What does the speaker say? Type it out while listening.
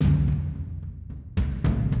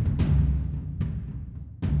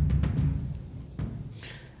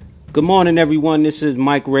Good morning, everyone. This is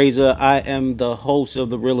Mike Razor. I am the host of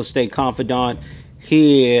the Real Estate Confidant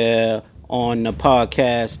here on the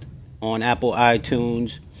podcast on Apple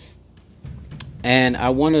iTunes. And I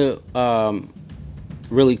want to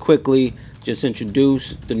really quickly just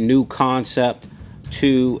introduce the new concept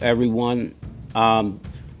to everyone.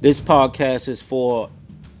 This podcast is for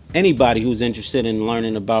anybody who's interested in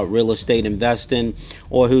learning about real estate investing,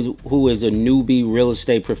 or who is a newbie real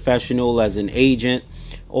estate professional as an agent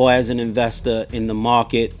or as an investor in the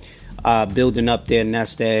market, building up their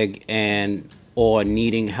nest egg or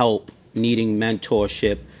needing help, needing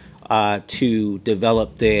mentorship to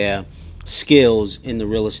develop their skills in the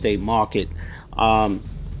real estate market. I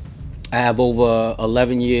have over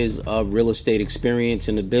 11 years of real estate experience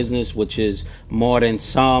in the business, which is more than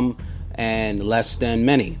some and less than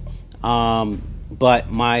many. But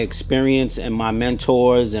my experience and my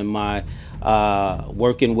mentors and my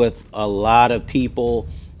working with a lot of people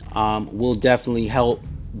will definitely help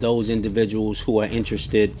those individuals who are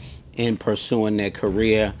interested in pursuing their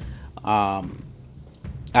career out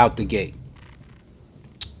the gate.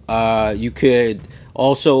 You could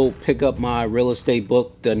also pick up my real estate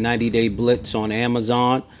book, The 90-Day Blitz, on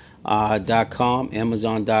Amazon.com,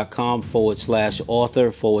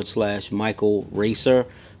 amazon.com/author/Michael Racer.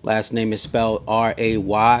 Last name is spelled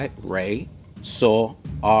R-A-Y, Ray,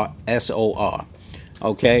 S-O-R.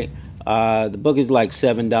 Okay. The book is like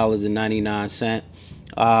 $7.99.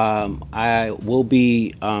 I will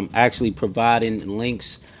be actually providing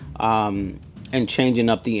links and changing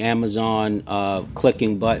up the Amazon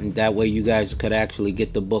clicking button. That way you guys could actually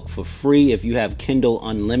get the book for free. If you have Kindle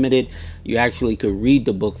Unlimited, you actually could read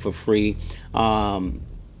the book for free.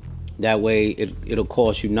 That way it'll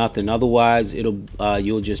cost you nothing. Otherwise,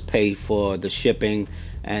 you'll just pay for the shipping,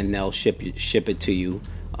 and they'll ship it to you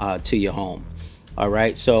to your home. All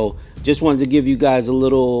right. So just wanted to give you guys a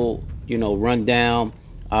little, rundown.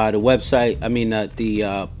 The website,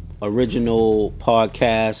 the original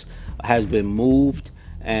podcast has been moved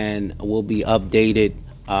and will be updated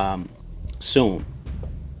soon.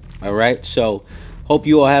 All right. So hope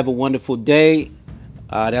you all have a wonderful day.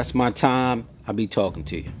 That's my time. I'll be talking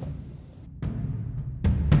to you.